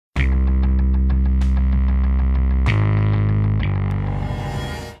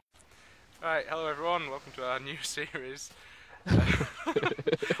Right, hello everyone, welcome to our new series.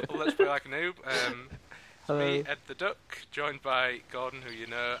 Let's Play Like a Noob. It's me, Hello. Ed the Duck, joined by Gordon, who you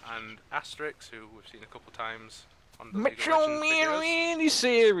know, and Asterics, who we've seen a couple times on the League of Metro Legends Man videos. Randy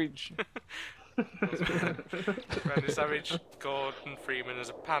Savage. Randy Savage, Gordon Freeman as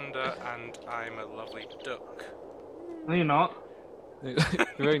a panda, and I'm a lovely duck. No, you're not. You're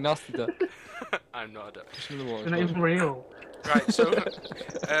very nasty duck. I'm not a duck. Push him in the water. You're not even real. Right, so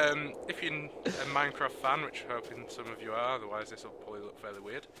if you're a Minecraft fan, which I'm hoping some of you are, otherwise this will probably look fairly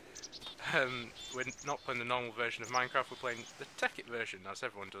weird. We're not playing the normal version of Minecraft, we're playing the Tekkit version, as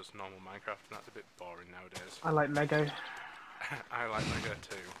everyone does normal Minecraft, and that's a bit boring nowadays. I like Lego. I like Lego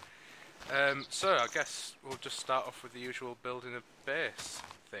too. So I guess we'll just start off with the usual building a base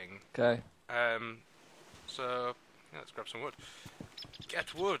thing. Okay. So yeah, let's grab some wood.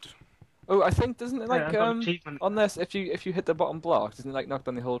 Get wood! Oh, I think doesn't it Yeah, like I got an achievement. on this if you hit the bottom block, doesn't it like knock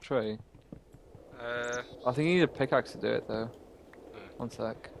down the whole tree? I think you need a pickaxe to do it though. One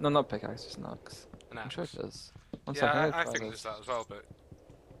sec. No, not pickaxe, just an axe. An I'm axe. sure it does. One Yeah, sec, I'm I gonna think try there's this. that as well, but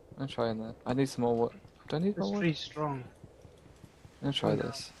I'm trying that. I need some more wood. Do I need This more wood? tree's strong. I'm gonna try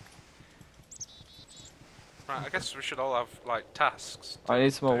this. right, I guess we should all have like tasks. I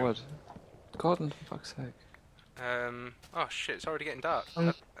need some more do. wood. Gordon, for fuck's sake. Oh shit, it's already getting dark.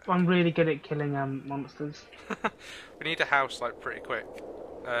 I'm really good at killing monsters. We need a house like pretty quick.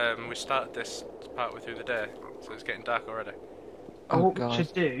 We started this partway through the day, so it's getting dark already. Oh what god. we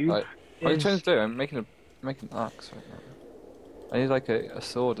should do Right. What are you is... trying to do? I'm making an axe right now. I need like a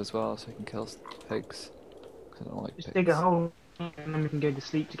sword as well so I can kill pigs. 'Cause I don't like Just pigs. dig a hole and then we can go to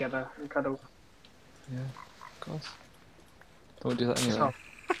sleep together and cuddle. Yeah, of course. Don't do that anyway.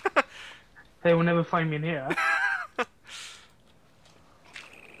 Stop. They will never find me in here.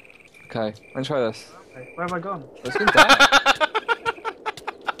 Okay, let's try this. Okay, where have I gone? Let's go down.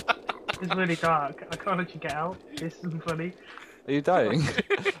 It's really dark. I can't let you get out. This isn't funny. Are you dying?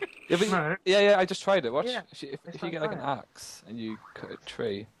 Yeah, but No. yeah, I just tried it. Watch. Yeah, If it's you like get like an that. axe and you cut a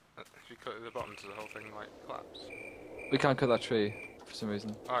tree, If you cut at the bottom, does the whole thing like collapse? we can't cut that tree for some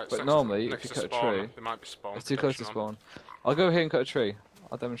reason. Alright, But normally, if you cut a tree, there might be spawn. it's too close to protection on. spawn. I'll go here and cut a tree.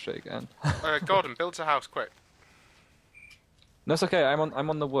 I'll demonstrate again. Gordon, build a house quick. No, it's okay. I'm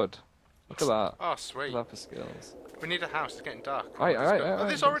on the wood. Look at that. Oh, sweet. Love for skills. We need a house. It's getting dark. Alright, Let's alright, go. alright, Oh,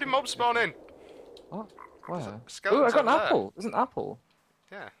 there's alright. already mobs spawning. What? Where? Oh, Skeletons I got an over there. apple. There's an apple.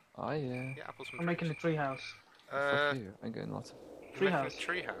 Yeah, Oh yeah. get apples from I'm making a trees. tree house. Fuck you. I'm getting lots of. You're making Treehouse. a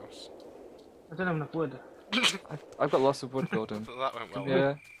tree house. I don't have enough wood. I've got lots of wood, Gordon. But that went well. Come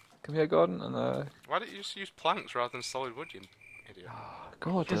here. Come here, Gordon, and Why don't you just use planks rather than solid wood, you idiot?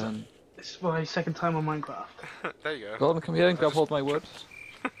 Gordon. This is my second time on Minecraft. There you go. Gordon, come here and I grab just hold of my wood.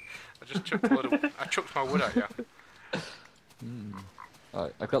 I just chucked a load of, I chucked my wood at you.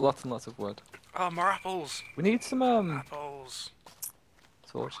 Alright, I've got lots and lots of wood. Oh, more apples! We need some Apples!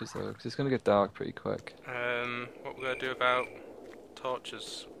 torches though, because it's gonna get dark pretty quick. What we're gonna do about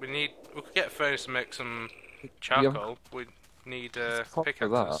torches? We could get a furnace and make some have- charcoal. We need For pickaxes.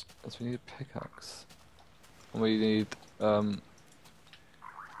 that, is we need a pickaxe. And we need Oh,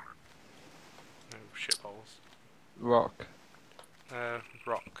 shitballs. rock.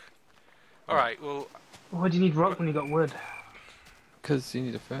 Rock. Alright, well, Why do you need rock when you got wood? Because you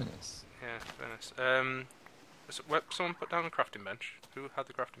need a furnace. yeah, furnace. Someone put down a crafting bench. Who had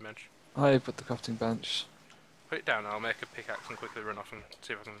the crafting bench? I put the crafting bench. Put it down, I'll make a pickaxe and quickly run off and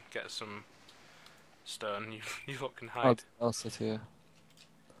see if I can get us some stone. You lot can hide. I'll sit here.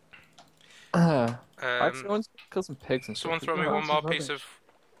 Um, Actually, I want to kill some pigs and someone stuff. throw me Oh, one more that's piece of...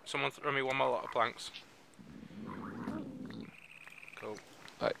 Someone throw me one more lot of planks. Cool.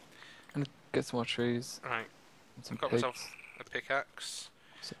 Get some more trees. Right, And some I've got pigs. myself a pickaxe.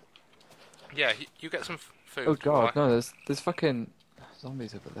 So- Yeah, you get some food. Oh god, while no, there's fucking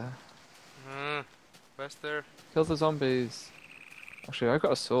zombies over there. where's their... Kill the zombies. Actually, I've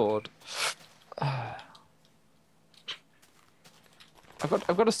got a sword. I've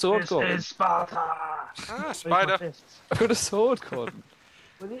got a sword, This Gordon. is Sparta! Ah, Where's my spider! fists? I've got a sword, Gordon.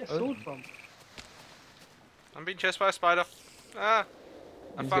 Where did you get a sword from? I'm being chased by a spider. Ah!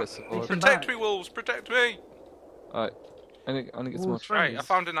 I You found... get a sword. Come Protect back. me, wolves! Protect me! Alright. I need to get some more Wolves trees. Right, I Friends.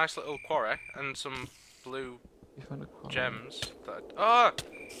 found a nice little quarry and some blue You found a quarry. gems. That... Ah!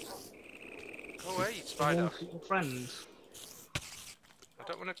 Go away, you spider. Wolves are your friends. I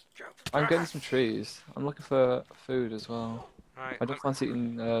don't want to go. I'm getting some trees. I'm looking for food as well. Right, I don't fancy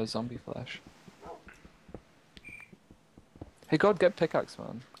eating zombie flesh. Hey God, get pickaxe,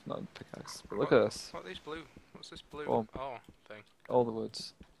 man. Not a pickaxe, but look at this. What are these blue? What's this blue? Oh. Oh, thing. All the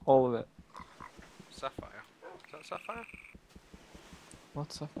woods. All of it. Sapphire. Is that sapphire?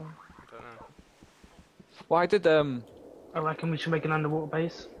 What's sapphire? I don't know. Well, I did I reckon we should make an underwater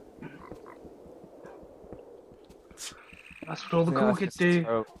base. That's what all the cool kids do.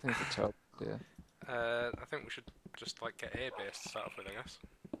 I think it's a terrible idea. I think we should just like get a base to start off with, I guess.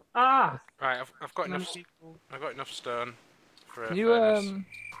 Ah! Right, I've got enough. I've got enough stone for a Can you furnace.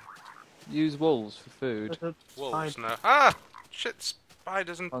 use wolves for food? Wolves? No. Ah! Shit!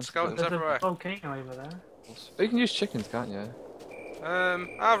 Spiders and skeletons There's everywhere. a volcano over there. Oh, you can use chickens, can't you?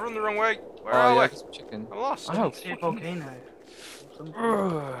 I've run the wrong way. Where Oh are yeah, we? just chicken. I'm lost. Oh. See a volcano.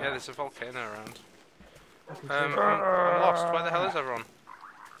 Yeah, there's a volcano around. I'm lost. Where the hell is everyone?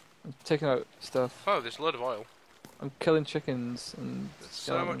 I'm taking out stuff. Oh, there's a load of oil. I'm killing chickens and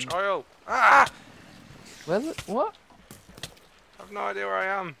So much oil. Ah! Where the, what? I have no idea where I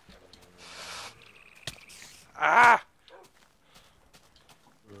am. Ah!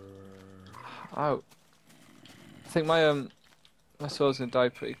 Ow. I think my sword's gonna die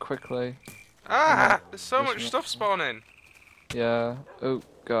pretty quickly. Ah! There's so much stuff spawning. Yeah. Oh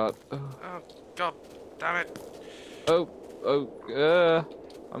god. Oh. Oh god, damn it. Oh.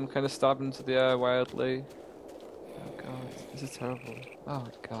 I'm kind of stabbing into the air wildly. Oh god, this is terrible. Oh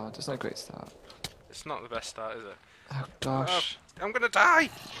god, it's not a great start. It's not the best start, is it? Oh gosh. Oh, I'm gonna die!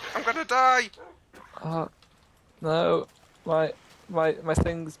 I'm gonna die! Oh no, my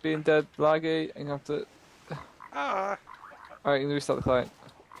thing's being dead laggy. I'm gonna have to. Ah! Alright, I'm gonna restart the client.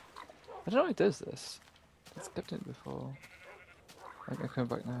 I don't know who does this. I've skipped it before. I'm coming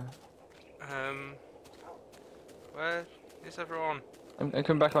back now. Where is everyone? I'm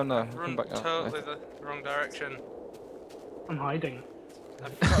coming back on now. I'm Run coming back now. totally the wrong direction. I'm hiding.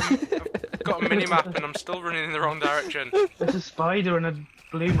 I've got a mini-map and I'm still running in the wrong direction. There's a spider and a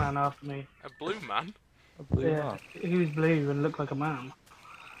blue man after me. A blue man? A blue Yeah, mark. he was blue and looked like a man.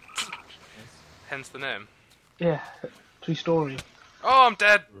 Hence the name. Yeah, true story. Oh, I'm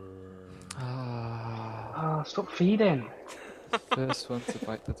dead! Ah, Stop feeding. first one to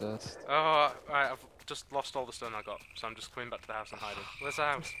bite the dust. Oh, right, I've just lost all the stone I got, so I'm just coming back to the house and hiding. Where's the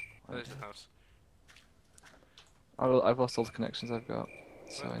house? Where's the house? I've lost all the connections I've got,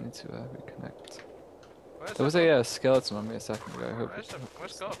 so I need to reconnect. Where's There was a skeleton on me a second ago. I hope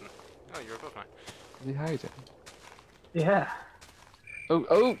Where's Gordon? Oh, you're above me. Is he hiding? Yeah.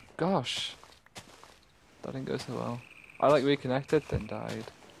 Oh gosh. That didn't go so well. I like reconnected, then died.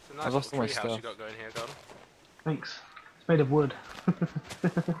 It's a nice I've lost all my tree house stuff. you got going here, Gordon. Thanks. It's made of wood.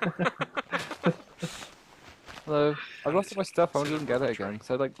 Hello. I've lost all my stuff. I didn't get it again because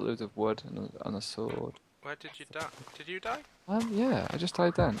I had like loads of wood and a sword. Where did you die? Did you die? Yeah, I just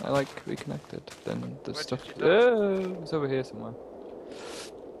died then. I like reconnected. Then the Where stuff. did you die? Oh, it's over here somewhere.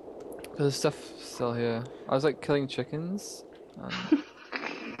 There's stuff still here. I was like killing chickens. And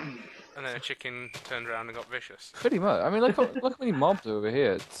And then a chicken turned around and got vicious. pretty much. I mean, look how many mobs are over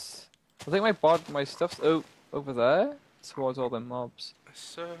here. I think my stuff's over there towards all them mobs. There's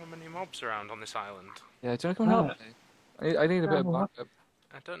so many mobs around on this island. Yeah, do you want to come and help me? I need a bit of backup.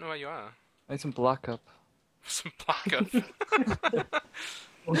 I don't know where you are. I need some backup. Some backup.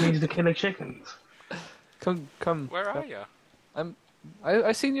 All needs to kill chickens. Come. Where are you?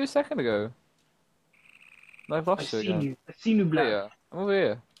 I seen you a second ago. And I've lost you again. I've seen you, black. Yeah, I'm over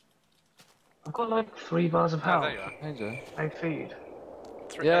here. I've got like 3 bars of Oh, health. there you are. Behind you. No food.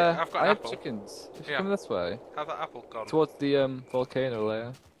 Yeah, I've got I an have apple. chickens. If you Yeah. come this way, Have that apple gone. towards the volcano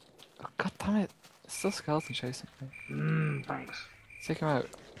layer. Oh, God damn it! It's still a skeleton chasing me. Thanks. Take him out.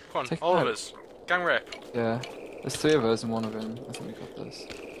 Come on, Take all him of out. us. Gang rape. Yeah, there's 3 of us and 1 of him. I think we got this.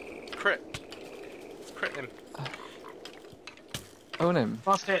 Crit. Let's crit him. Own him.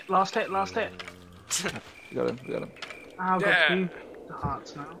 Last hit, last hit, last hit. We got him. I've got Yeah. 2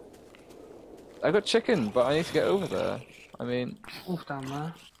 hearts now. I got chicken, but I need to get over there. I mean, Wolf down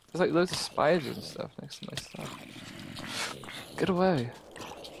there. there's like loads of spiders and stuff next to my stuff. Get away.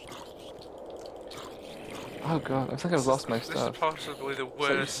 Oh god, I think I've lost my This is stuff. possibly the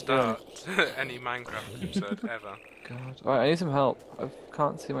worst start to any Minecraft episode ever. God. Alright, I need some help. I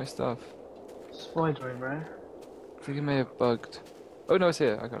can't see my stuff. Spider over there. I think it may have bugged. Oh no, it's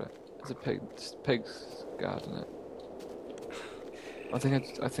here. I got it. There's a pig's guard in it. I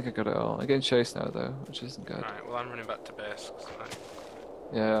think I got it all. I'm getting chased now though, which isn't good. Right, well I'm running back to base. 'Cause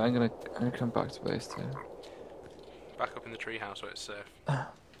Yeah, I'm gonna come back to base too. back up in the treehouse where it's safe.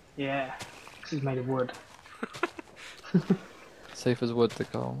 Yeah. This is made of wood. Safe as wood, they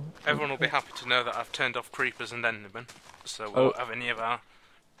call. Everyone will be happy to know that I've turned off creepers and endermen, so we Oh. won't have any of our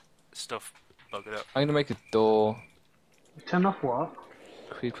stuff buggered up. I'm gonna make a door. Turn off what?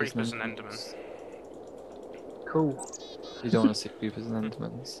 Creepers and endermen. Cool. You don't want to see creepers and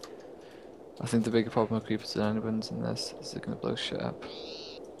endermans. I think the bigger problem with creepers and endermans in this is they're gonna blow shit up.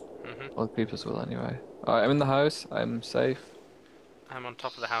 All the creepers will anyway. Alright, I'm in the house. I'm safe. I'm on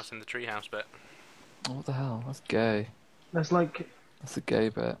top of the house in the treehouse bit. Oh, what the hell? That's gay. There's like. That's the gay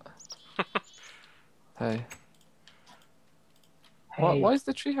bit. Hey. Hey, Why is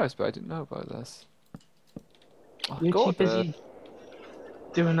the treehouse bit? I didn't know about this. Oh, you're too God, busy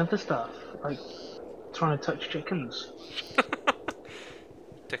doing other stuff, like trying to touch chickens.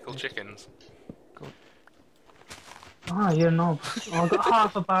 Tickle chickens. God. Ah, you're a knob. Oh, I got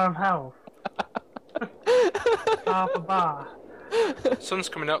half a bar of health. Half a bar. Sun's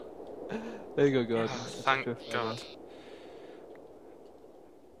coming up. There you go, God. Oh, thank God.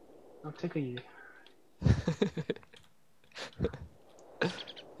 I'll tickle you.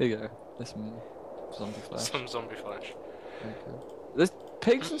 Here you go. There's some zombie flesh. Some zombie flesh. There you go. There's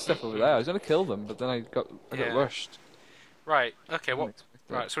pigs and stuff over there. I was gonna kill them, but then I got Yeah. rushed. Right, okay, what? Unexpected.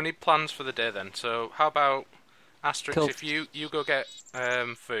 Right, so we need plans for the day then. So how about Asterix, Kill- if you go get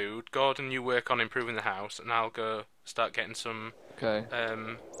food, Gordon, you work on improving the house, and I'll go start getting some Okay.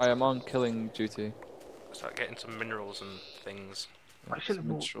 I am on killing duty. some minerals and things, I should have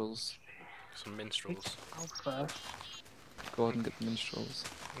bought Minstrels. some minstrels. health first. Go ahead and get the minstrels.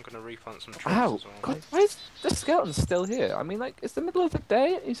 I'm gonna replant some trees Ow! as well. God, why is the skeleton still here? I mean, like, it's the middle of the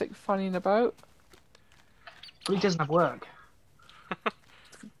day and he's like fanning about. But he doesn't have work.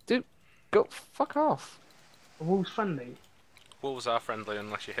 Dude, go fuck off. The wolf's friendly. Wolves are friendly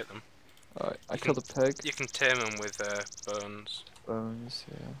unless you hit them. Alright, I You killed a pig. You can tame them with bones. Bones,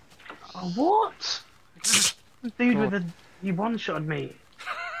 yeah. Oh, what? The dude with the he one-shotted me.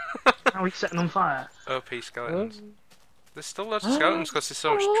 Now he's setting on fire. OP skeletons. There's still loads of skeletons because there's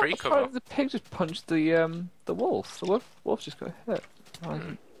so much tree cover. The pig just punched the wolf. The wolf just got hit. Oh, I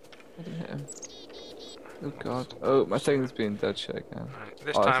didn't hit him. Oh god. Oh, my thing's being dead shit again. Right,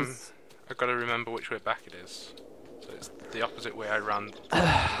 this Oh, time I've got to remember which way back it is. So it's the opposite way I ran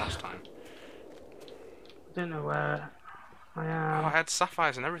last time. I don't know where I Oh, am. I had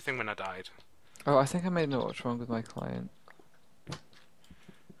sapphires and everything when I died. Oh, I think I may know what's wrong with my client.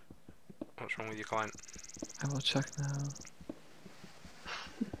 What's wrong with your client? I will check now.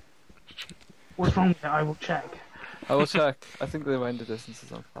 What's wrong with it? I will check. I will check. I think the render distance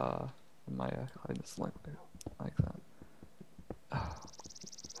is on par. My client is like that. Oh.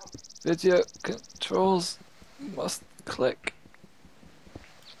 Video controls must click.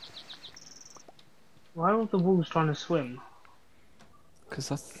 Why are the wolves trying to swim? Because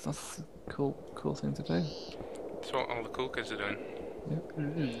that's a cool thing to do. That's what all the cool kids are doing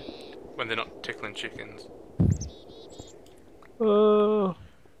when they're not tickling chickens. Oh.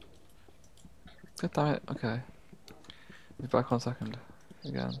 God damn it. Okay. Be back 1 second.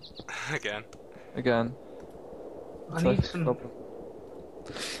 Again. Again. I It's need like some. problem.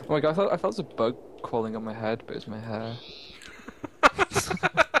 Oh my god! I thought there was a bug crawling on my head, but it's my hair.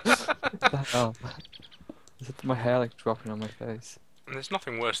 What the hell? Is it my hair like dropping on my face? And there's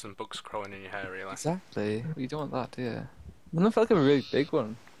nothing worse than bugs crawling in your hair, really. Exactly. You don't want that, do you? And I felt like a really big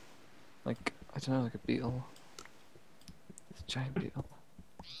one. Like, I don't know, like a beetle. It's a giant beetle.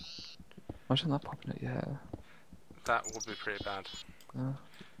 Imagine that popping at your hair. That would be pretty bad. Yeah.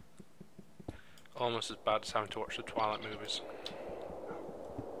 Almost as bad as having to watch the Twilight movies.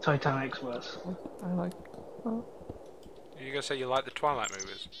 Titanic's worse. I like. Oh, Are you gonna say you like the Twilight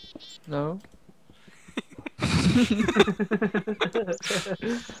movies? no.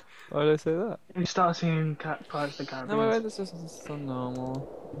 Why did I say that? You start singing Pirates of the No, Caribbean. wait, this is so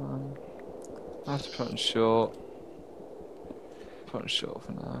normal. I have to put on short. Put on short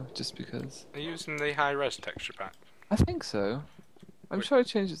for now, just because. Are you using the high res texture pack? I think so. I'm sure I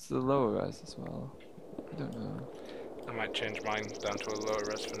changed it to the lower res as well. I don't know. I might change mine down to a lower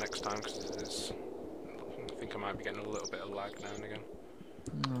res for next time because I think I might be getting a little bit of lag now and again.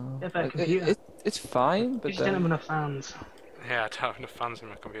 No. Get that computer. It's fine, You but just don't have then. enough fans. Yeah, I don't have enough fans in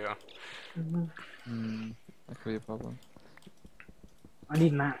my computer. That could be a problem. I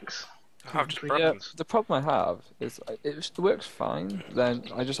need an axe. I've just Yeah. Yeah, broken. the problem I have is it works fine. Then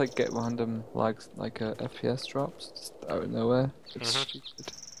I just like get random lags, like FPS drops, just out of nowhere. It's stupid.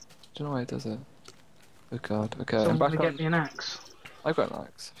 I don't know why it does it. Oh god. Okay, I'm Someone back gonna on. get me an axe. I've got an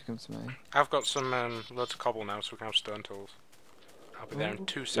axe. If you come to me. I've got some loads of cobble now, so we can have stone tools. I'll be there in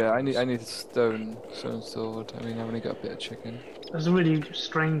 2 seconds. Yeah, I need a stone sword. I mean, I've only got a bit of chicken. There's a really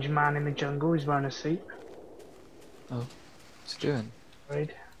strange man in the jungle. He's wearing a suit. Oh, what's he doing? Right.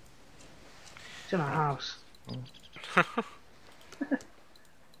 He's in a house.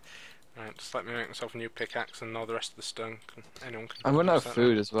 Right, just let me make myself a new pickaxe and all the rest of the stone. Anyone can I'm running out use of that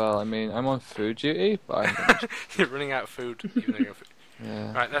food as well. I mean, I'm on food duty, but You're running out of food, even though you're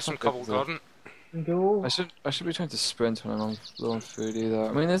yeah. Right, there's some Not good cobble, as well. Gordon. Go. I should be trying to sprint when I'm low on food either.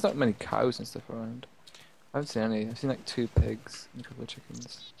 I mean, there's not many cows and stuff around. I haven't seen any. I've seen like 2 pigs and a couple of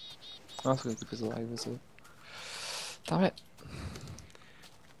chickens. That's going to keep us alive, is it? Damn it.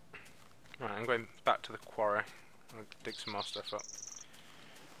 Right, I'm going back to the quarry. I'll dig some more stuff up.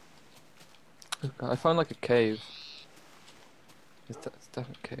 Oh God, I found like a cave. It's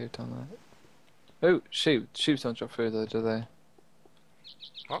definitely a cave down there. Oh, sheep. Sheep don't drop food though, do they?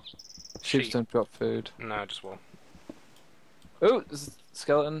 What? Sheep Sheep? don't drop food. No, just wool. Oh, there's a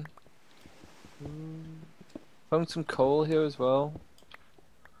skeleton. Found some coal here as well.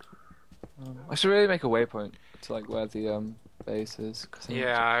 I should really make a waypoint to like where the base is.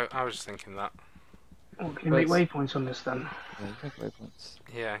 Yeah, I was just thinking that. Oh, can you make waypoints on this then? Yeah, you can make waypoints.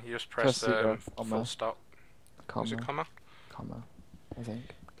 Yeah, you just press full stop. Was it comma? Comma, I think.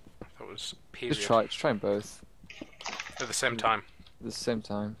 I thought it was period. Just try them both. At the same time. At the same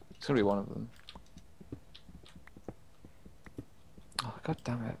time. It's gonna be one of them. Oh, God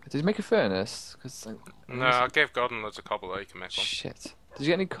damn it. Did you make a furnace? Cause, like, No, I gave Gordon loads of cobble though, you can make one. Shit. Did you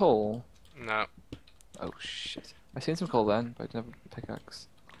get any coal? No. Oh, shit. I seen some coal then, but I didn't have a pickaxe.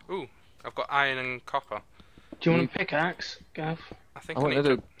 Ooh, I've got iron and copper. Do you want a pickaxe, Gav? I think I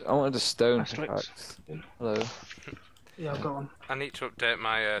wanted a stone Asterics. pickaxe. Hello. Yeah, I've got one. I need to update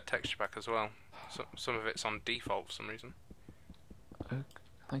my texture pack as well. Some of it's on default for some reason. Oh,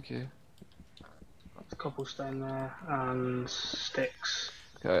 thank you. There's cobblestone there and sticks.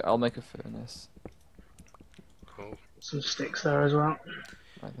 Okay, I'll make a furnace. Cool. Some sticks there as well.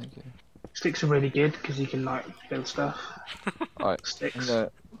 Right, thank you. Sticks are really good because you can like build stuff. Alright, Sticks.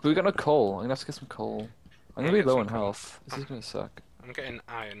 but we got no coal. I'm gonna have to get some coal. I'm gonna be low on health. This is gonna suck. I'm getting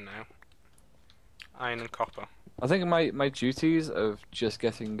iron now. Iron and copper. I think my duties of just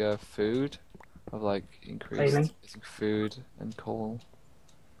getting food have like increased. Failing. Getting food and coal.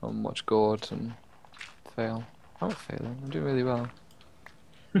 Not much gourd and fail. I'm not failing. I'm doing really well.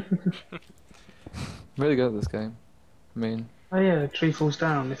 I'm really good at this game. I mean. Oh yeah, the tree falls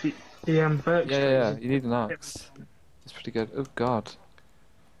down. If you the birch trees. Yeah. You need an axe. It's pretty good. Oh God,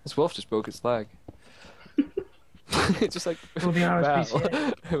 this wolf just broke its leg. It just like. Well, the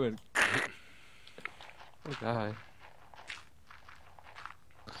RSPCA. It went. Oh guy.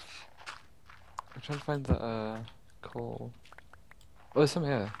 I'm trying to find the coal. Oh, there's some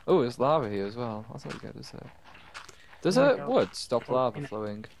here. Oh, there's lava here as well. That's not good, is it? Does Oh my a God. wood stop Oh, lava in it.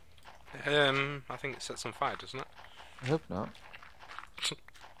 flowing? I think it sets on fire, doesn't it? I hope not.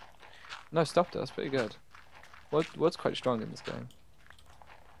 No, stopped it. That's pretty good. Wood's quite strong in this game.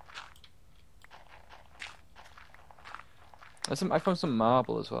 I found some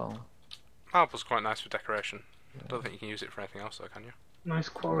marble as well. Marble's quite nice for decoration. Yeah. Don't think you can use it for anything else though, can you? Nice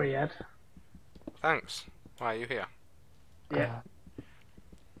quarry, Ed. Thanks. Why are you here? Yeah.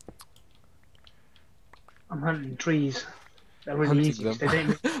 I'm hunting trees. They're really Hunting easy. 'Cause them. They don't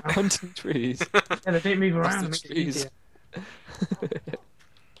move around. Hunting trees. Yeah, they don't move around. Lots It of makes it trees.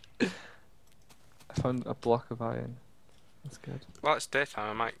 easier. I found a block of iron. That's good. Well, it's daytime.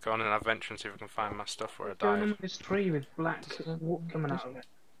 I might go on an adventure and see if I can find my stuff where I What's going on died. with this tree with black water coming out of it?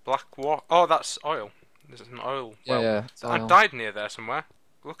 Black water. Oh, that's oil. There's an oil. well. Yeah. It's I oil. died near there somewhere.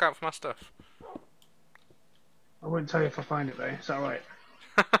 Look out for my stuff. I won't tell you if I find it though. Is that right?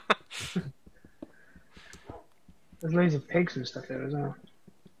 There's loads of pigs and stuff there as well.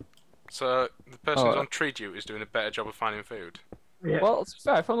 So the person Oh, who's on tree duty is doing a better job of finding food. Yeah. Well, to be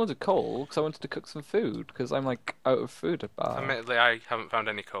fair, I found loads of coal because I wanted to cook some food because I'm like out of food at bar. Admittedly, I haven't found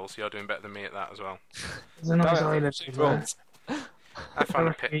any coal, so you're doing better than me at that as well. There's a nice Damn it, island. sheep there. runs. I found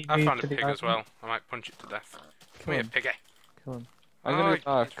a reckon pig. you I move found a to the pig as island. well. I might punch it to death. Come Come here, on. piggy. Kill him. I'm Oh, gonna go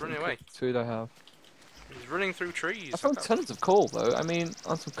back. he's running and away. cook the food I have. He's running through trees. I found tons of coal though. I mean,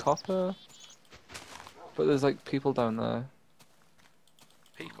 and some copper. But there's like people down there.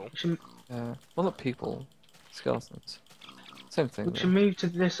 People. We should, Yeah. Well, not people. Skeletons. Same thing. we though. should move to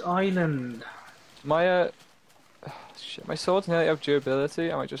this island. My shit. My sword's nearly have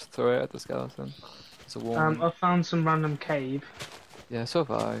durability. I might just throw it at the skeleton. It's a warning. I found some random cave. Yeah, so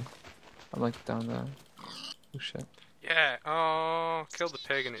have I. I'm like down there. Oh shit. Yeah. Oh, killed the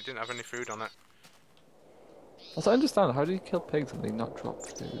pig and it didn't have any food on it. Also, I understand. How do you kill pigs and they not drop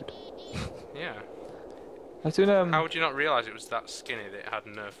food? Yeah. I was doing How would you not realise it was that skinny that it had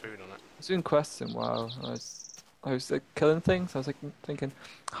no food on it? I was doing quests in WoW. And I was like killing things. I was like thinking,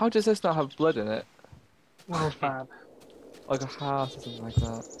 how does this not have blood in it? Well, bad. Like a heart or something like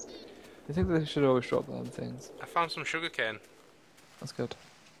that. I think they should always drop them things. I found some sugarcane. That's good.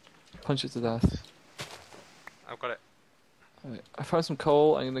 Punch it to death. I've got it. Right. I found some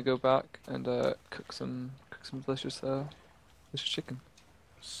coal. I'm gonna go back and cook some delicious chicken.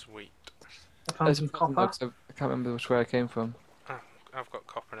 Sweet. I found There's a some problem copper. though, 'cause I can't remember which way I came from. Oh, I've got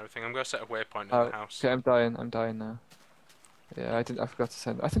copper and everything. I'm going to set a waypoint in Oh, the house. okay, I'm dying now. Yeah, I forgot to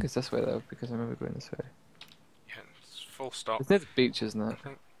send. I think it's this way though, because I remember going this way. Yeah, it's full stop. It's near the beach, isn't I it?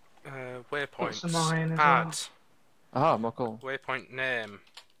 think. Got some Waypoints. iron as Add. Ah, more coal. Waypoint name.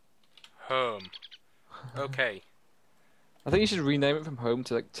 Home. Okay. I think you should rename it from home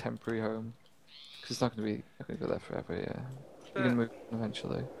to like temporary home, because it's not going to go there forever. Yeah, you're going to move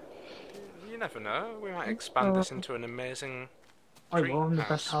eventually. You never know. We might expand this into an amazing I tree will. I'm the best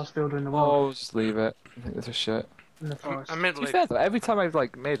house. house builder in the world. Oh, just leave it. I think this is shit. In the forest. I'm To be mentally. fair though, every time I've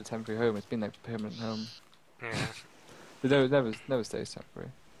like made a temporary home, it's been like a permanent home. Yeah. It never stays temporary.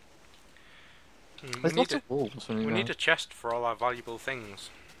 We There's need lots a, of walls when you we know. need a chest for all our valuable things.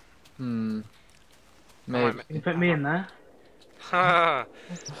 Hmm. I Maybe. might Can you put me in there? Ha!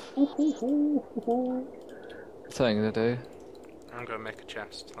 That's what I'm gonna do. I'm gonna make a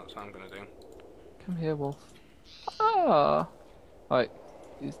chest. That's what I'm gonna do. Come here, wolf. Ah. Right.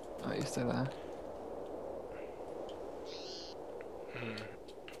 You stay there.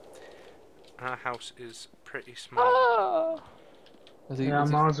 Our house is pretty small. Ah. Yeah,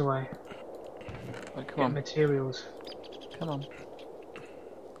 I'm miles away. Right, come Get on. materials. Come on.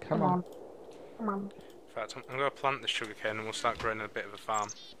 Come on. Come on. In fact, I'm gonna plant the sugarcane and we'll start growing a bit of a farm.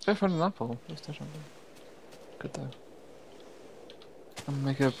 Go for an apple. Let's touch on them. Good though. And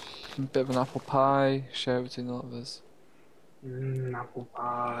make a bit of an apple pie. Share it between a lot of us. Apple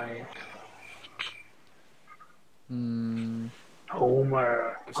pie. Hmm.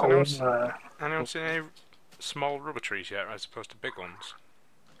 Homer. Has Homer. anyone seen any small rubber trees yet, as opposed to big ones?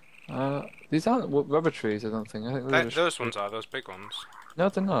 These aren't rubber trees. I don't think. I think they're just... Those ones are, those big ones. No,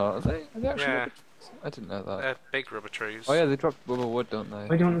 they're not. Are they actually? Yeah. Rubber trees? I didn't know that. They're big rubber trees. Oh yeah, they drop rubber wood, don't Why they?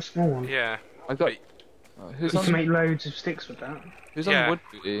 do you want a small one? Yeah. I got. Who's You on? can make loads of sticks with that. Who's Yeah. on wood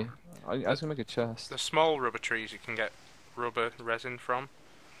duty? I was gonna make a chest. The small rubber trees you can get rubber resin from,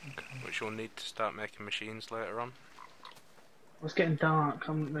 which you'll need to start making machines later on. It's getting dark.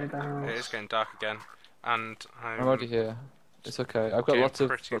 I'm near the house. It is getting dark again, and I'm already here. It's okay. I've got getting lots of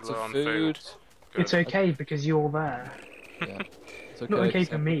pretty low on food. Good. It's okay because you're there. Yeah. It's okay. Not okay 'cause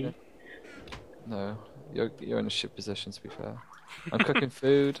for I'm- me. No, you're in a shit position to be fair. I'm cooking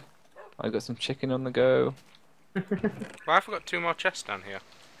food. I've got some chicken on the go. Well, I've got 2 more chests down here.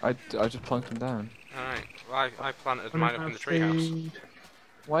 I just plunked them down. Alright, well, I planted Wanna mine up in have the treehouse. food?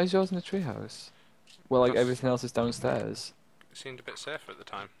 Why is yours in the treehouse? Well, like Because- everything else is downstairs. It seemed a bit safer at the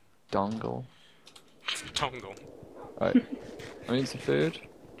time. Dongle. Dongle. Right. I'm eating some food.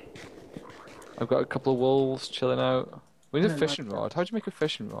 I've got a couple of wolves chilling out. We need a Yeah, fishing rod. How'd you make a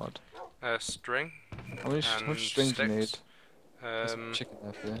fishing rod? String. How much string do you need? Sticks. There's some chicken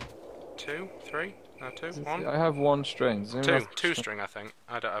there for you. 2, 3? No, 2, 1? I have 1 string. Does anyone else- 2 string, I think.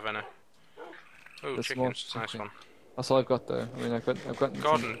 I don't have any. Oh, There's chicken. more Nice chicken. one. That's all I've got though. I mean, I've got.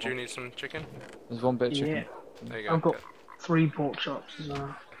 Gordon, do you need some chicken? There's 1 bit of chicken. Yeah. There you go. I've got 3 pork chops as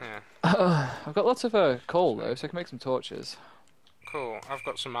well. Yeah. I've got lots of coal though, so I can make some torches. Cool. I've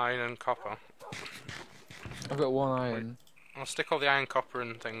got some iron and copper. I've got 1 iron. I'll stick all the iron, copper,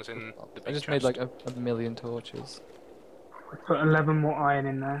 and things in the big I just chest. made like a million torches. I put 11 more iron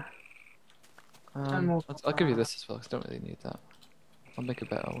in there. more I'll give you this as well, 'cause I don't really need that. I'll make a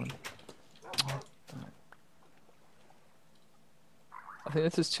better one. I think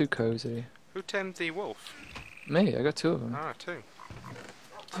this is too cozy. Who tamed the wolf? Me, I got 2 of them. Ah, 2.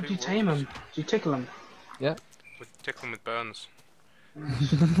 How do you tame them? Do you tickle them? Yeah. With tickling with burns.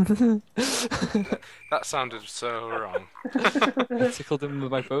 That sounded so wrong. I tickled them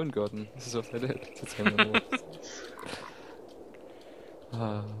with my phone, Gordon. This is what I did to tame the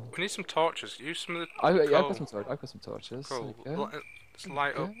wolves. We need some torches. Use some of the I've coal. got some torches. Cool. There you go. Let's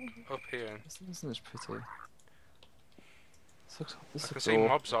light up Okay. here. Isn't this pretty? This I can looks see awful.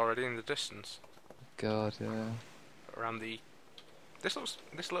 mobs already in the distance. God, yeah. Around the...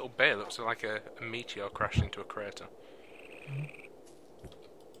 This little bay looks like a meteor crashed into a crater.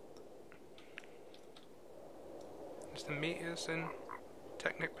 Is the meteors in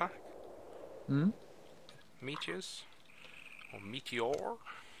Technic Pack? Hmm? Meteors? Or meteor?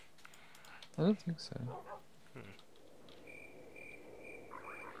 I don't think so.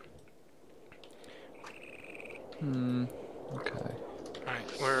 Okay.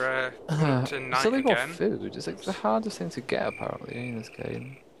 Right, we're coming to night Something about again. food. It's like the hardest thing to get apparently in this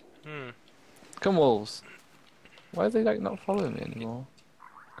game. Hmm. Come wolves. Why are they like not following me anymore?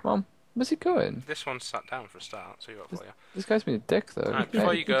 Come on. Where's he going? This one sat down for a start, so you got for you. This guy's been a dick though. Right,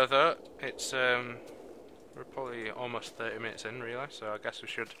 before you go though, it's we're probably almost 30 minutes in really, so I guess we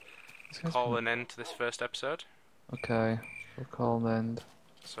should This guy's call been- an end to this first episode. Okay. We'll call an end.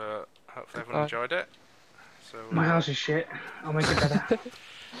 So hopefully everyone enjoyed it. So My house is shit. I'll make it better.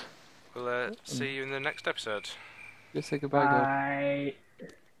 we'll see you in the next episode. Just say goodbye, God. Bye.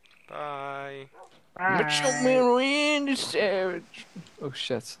 Bye. Mitchell Bye. Miranda Savage. Oh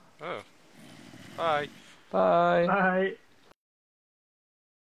shit. Oh. Bye. Bye. Bye.